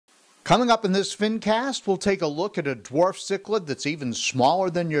Coming up in this Fincast, we'll take a look at a dwarf cichlid that's even smaller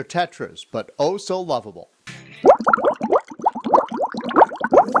than your tetras, but oh so lovable.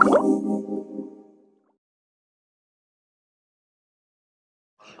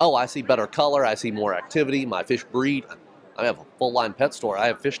 Oh, I see better color, I see more activity, my fish breed. I have a full-line pet store. I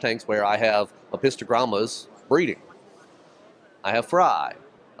have fish tanks where I have apistogrammas breeding. I have fry.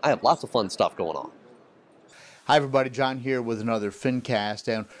 I have lots of fun stuff going on. Hi everybody, John here with another Fincast,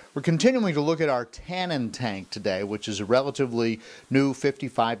 and we're continuing to look at our tannin tank today, which is a relatively new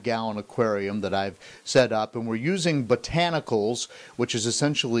 55-gallon aquarium that I've set up, and we're using botanicals, which is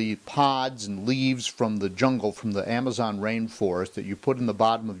essentially pods and leaves from the jungle, from the Amazon rainforest, that you put in the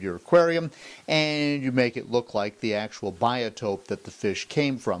bottom of your aquarium, and you make it look like the actual biotope that the fish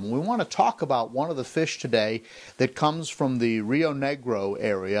came from. And we want to talk about one of the fish today that comes from the Rio Negro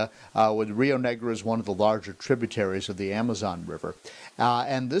area, where the Rio Negro is one of the larger tributaries of the Amazon River.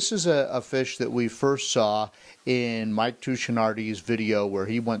 And this is a fish that we first saw in Mike Tuscinardi's video where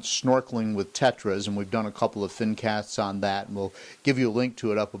he went snorkeling with tetras, and we've done a couple of Fincasts on that, and we'll give you a link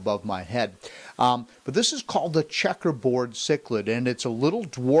to it up above my head. But this is called the Checkerboard cichlid, and it's a little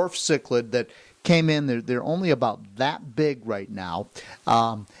dwarf cichlid that came in. They're only about that big right now,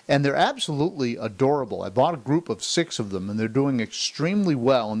 and they're absolutely adorable. I bought a group of 6 of them, and they're doing extremely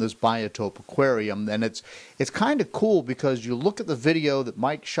well in this biotope aquarium. And it's kind of cool because you look at the video that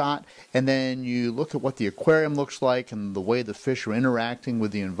Mike shot, and then you look at what the aquarium looks like and the way the fish are interacting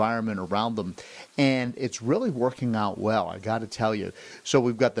with the environment around them, and it's really working out well, I got to tell you. So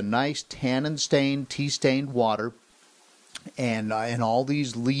we've got the nice tannin-stained, tea-stained water, and all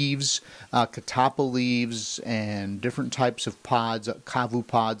these leaves, catappa leaves, and different types of pods, kavu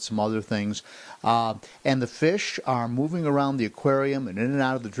pods, some other things. And the fish are moving around the aquarium and in and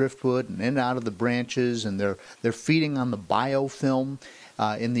out of the driftwood and in and out of the branches, and they're feeding on the biofilm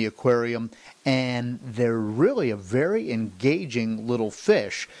in the aquarium, and they're really a very engaging little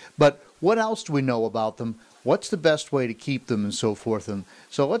fish. But what else do we know about them? What's the best way to keep them, and so forth? And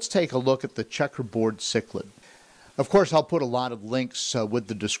so let's take a look at the Checkerboard cichlid. Of course, I'll put a lot of links with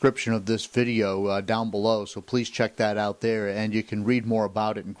the description of this video down below, so please check that out there, and you can read more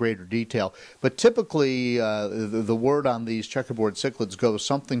about it in greater detail. But typically, the word on these checkerboard cichlids goes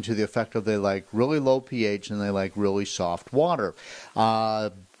something to the effect of they like really low pH and they like really soft water.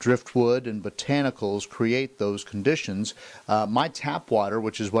 Driftwood and botanicals create those conditions. My tap water,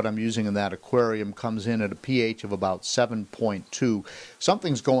 which is what I'm using in that aquarium, comes in at a pH of about 7.2.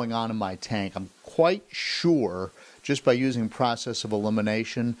 Something's going on in my tank. I'm quite sure, just by using process of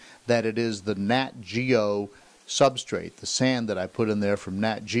elimination, that it is the Nat Geo substrate, the sand that I put in there from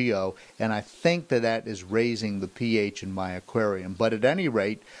Nat Geo, and I think that is raising the pH in my aquarium. But at any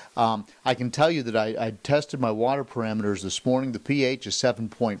rate, I can tell you that I tested my water parameters this morning. The pH is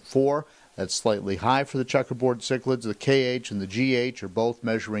 7.4. That's slightly high for the checkerboard cichlids. The KH and the GH are both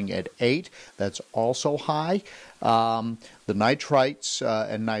measuring at 8. That's also high. The nitrites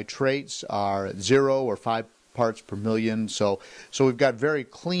and nitrates are at 0 or 5 parts per million, so we've got very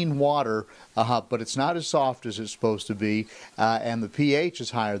clean water, but it's not as soft as it's supposed to be, and the pH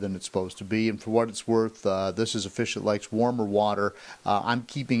is higher than it's supposed to be. And for what it's worth, this is a fish that likes warmer water. I'm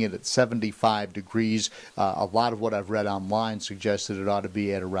keeping it at 75 degrees. A lot of what I've read online suggests that it ought to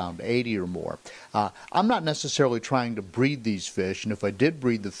be at around 80 or more. I'm not necessarily trying to breed these fish, and if I did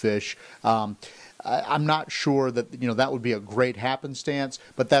breed the fish, I'm not sure that that would be a great happenstance,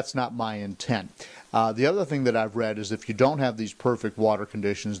 but that's not my intent. The other thing that I've read is if you don't have these perfect water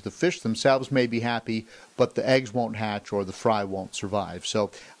conditions, the fish themselves may be happy, but the eggs won't hatch or the fry won't survive. So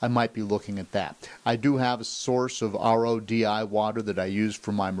I might be looking at that. I do have a source of RODI water that I use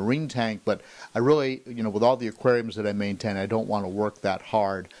for my marine tank, but I really, with all the aquariums that I maintain, I don't want to work that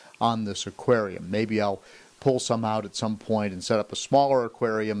hard on this aquarium. Maybe I'll pull some out at some point and set up a smaller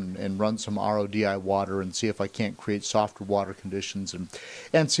aquarium and run some RODI water and see if I can't create softer water conditions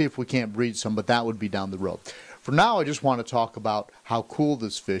and see if we can't breed some, but that would be down the road. For now, I just want to talk about how cool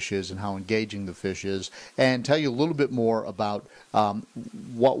this fish is and how engaging the fish is, and tell you a little bit more about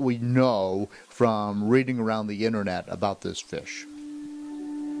what we know from reading around the internet about this fish.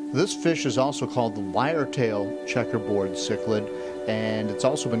 This fish is also called the wiretail checkerboard cichlid, and it's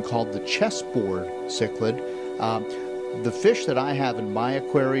also been called the chessboard cichlid. The fish that I have in my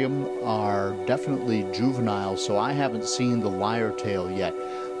aquarium are definitely juvenile, so I haven't seen the wiretail yet.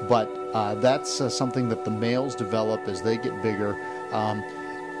 But that's something that the males develop as they get bigger.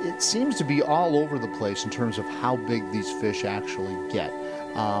 It seems to be all over the place in terms of how big these fish actually get.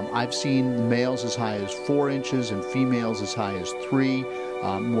 I've seen males as high as 4 inches and females as high as 3.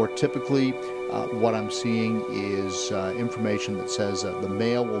 More typically, what I'm seeing is information that says the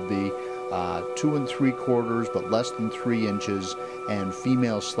male will be 2 3/4 but less than 3 inches, and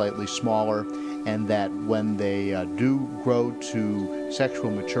female slightly smaller, and that when they do grow to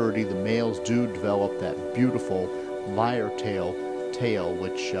sexual maturity, the males do develop that beautiful lyre tail,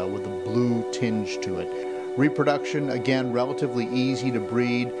 which with a blue tinge to it. Reproduction, again, relatively easy to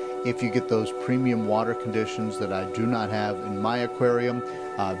breed if you get those premium water conditions that I do not have in my aquarium.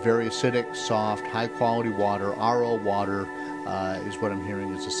 Very acidic, soft, high quality water. RO water is what I'm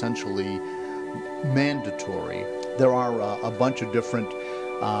hearing is essentially mandatory. There are a bunch of different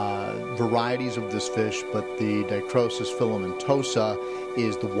varieties of this fish, but the Dichrosis filamentosa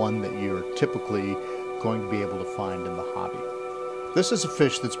is the one that you're typically going to be able to find in the hobby. This is a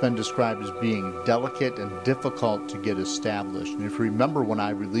fish that's been described as being delicate and difficult to get established. And if you remember, when I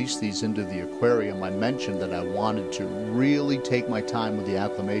released these into the aquarium, I mentioned that I wanted to really take my time with the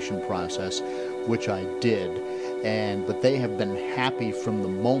acclimation process, which I did. But they have been happy from the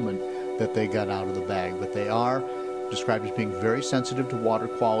moment that they got out of the bag. But they are described as being very sensitive to water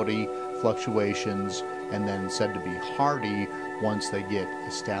quality fluctuations, and then said to be hardy once they get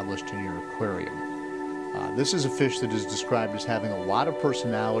established in your aquarium. This is a fish that is described as having a lot of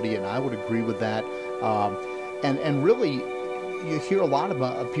personality, and I would agree with that. And really, you hear a lot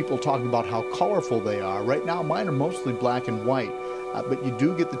of people talking about how colorful they are. Right now, mine are mostly black and white, but you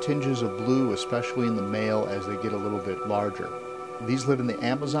do get the tinges of blue, especially in the male, as they get a little bit larger. These live in the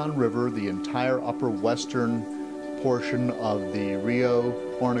Amazon River, the entire upper western portion of the Rio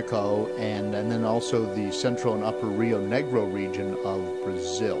Orinoco, and then also the central and upper Rio Negro region of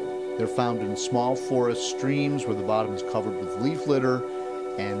Brazil. They're found in small forest streams where the bottom is covered with leaf litter,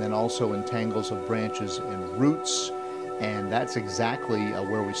 and then also in tangles of branches and roots. And that's exactly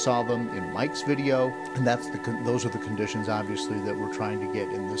where we saw them in Mike's video. And those are the conditions, obviously, that we're trying to get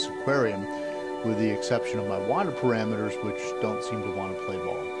in this aquarium, with the exception of my water parameters, which don't seem to want to play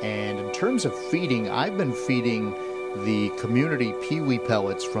ball. And in terms of feeding, I've been feeding the community peewee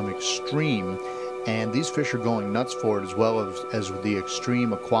pellets from Extreme, and these fish are going nuts for it, as well as the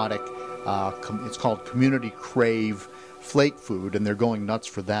Extreme Aquatic, it's called Community Crave flake food, and they're going nuts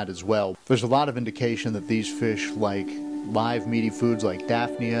for that as well. There's a lot of indication that these fish like live meaty foods like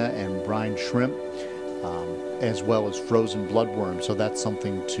Daphnia and brine shrimp, as well as frozen bloodworms, so that's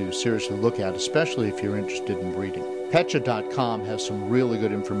something to seriously look at, especially if you're interested in breeding. Petcha.com has some really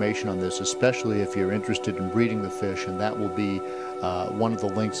good information on this, especially if you're interested in breeding the fish, and that will be one of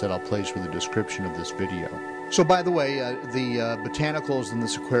the links that I'll place with the description of this video. So, by the way, the botanicals in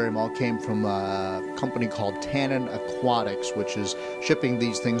this aquarium all came from a company called Tannin Aquatics, which is shipping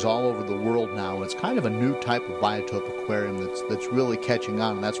these things all over the world now. It's kind of a new type of biotope aquarium that's really catching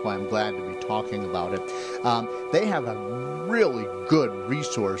on, and that's why I'm glad to be talking about it. They have a really good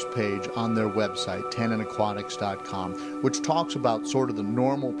resource page on their website, tanninaquatics.com, which talks about sort of the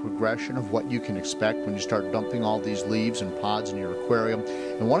normal progression of what you can expect when you start dumping all these leaves and pods in your aquarium.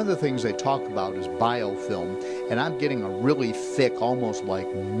 And one of the things they talk about is biofilm, and I'm getting a really thick, almost like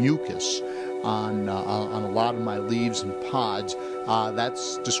mucus on a lot of my leaves and pods.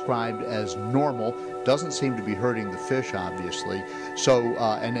 That's described as normal. Doesn't seem to be hurting the fish, obviously. So,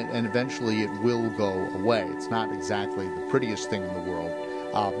 and eventually it will go away. It's not exactly the prettiest thing in the world,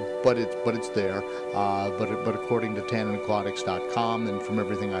 but it's there. But according to tanninaquatics.com, and from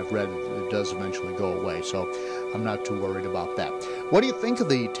everything I've read, it does eventually go away. So I'm not too worried about that. What do you think of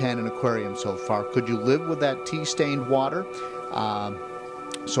the Tannin Aquarium so far? Could you live with that tea-stained water?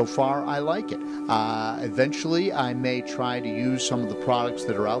 So far, I like it. Eventually, I may try to use some of the products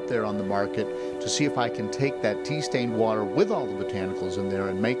that are out there on the market to see if I can take that tea-stained water with all the botanicals in there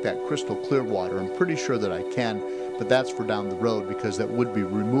and make that crystal clear water. I'm pretty sure that I can, but that's for down the road, because that would be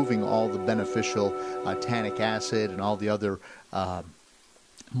removing all the beneficial tannic acid and all the other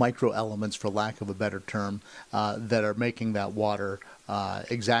microelements, for lack of a better term, that are making that water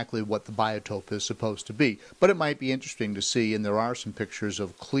exactly what the biotope is supposed to be. But it might be interesting to see, and there are some pictures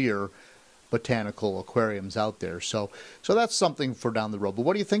of clear botanical aquariums out there. So that's something for down the road. But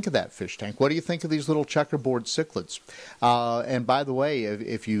what do you think of that fish tank? What do you think of these little checkerboard cichlids? And by the way,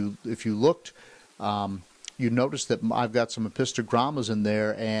 if you looked, you notice that I've got some apistogrammas in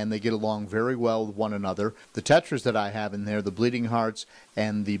there, and they get along very well with one another. The tetras that I have in there, the bleeding hearts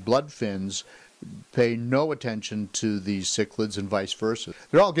and the blood fins, pay no attention to these cichlids, and vice versa.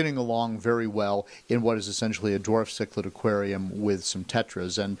 They're all getting along very well in what is essentially a dwarf cichlid aquarium with some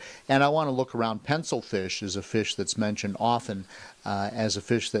tetras. And I want to look around. Pencilfish is a fish that's mentioned often as a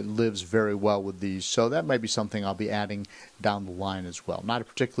fish that lives very well with these. So that might be something I'll be adding down the line as well. Not a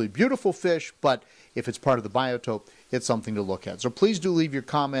particularly beautiful fish, but if it's part of the biotope, it's something to look at. So please do leave your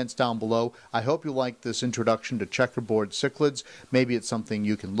comments down below. I hope you like this introduction to checkerboard cichlids. Maybe it's something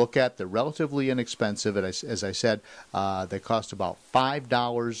you can look at. They're relatively inexpensive. As I said, they cost about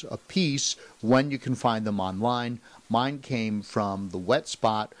 $5 a piece when you can find them online. Mine came from the Wet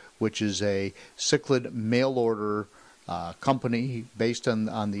Spot, which is a cichlid mail order company based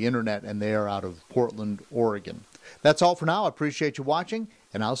on the internet, and they are out of Portland, Oregon. That's all for now. I appreciate you watching,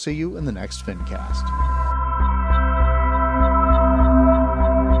 and I'll see you in the next Fincast.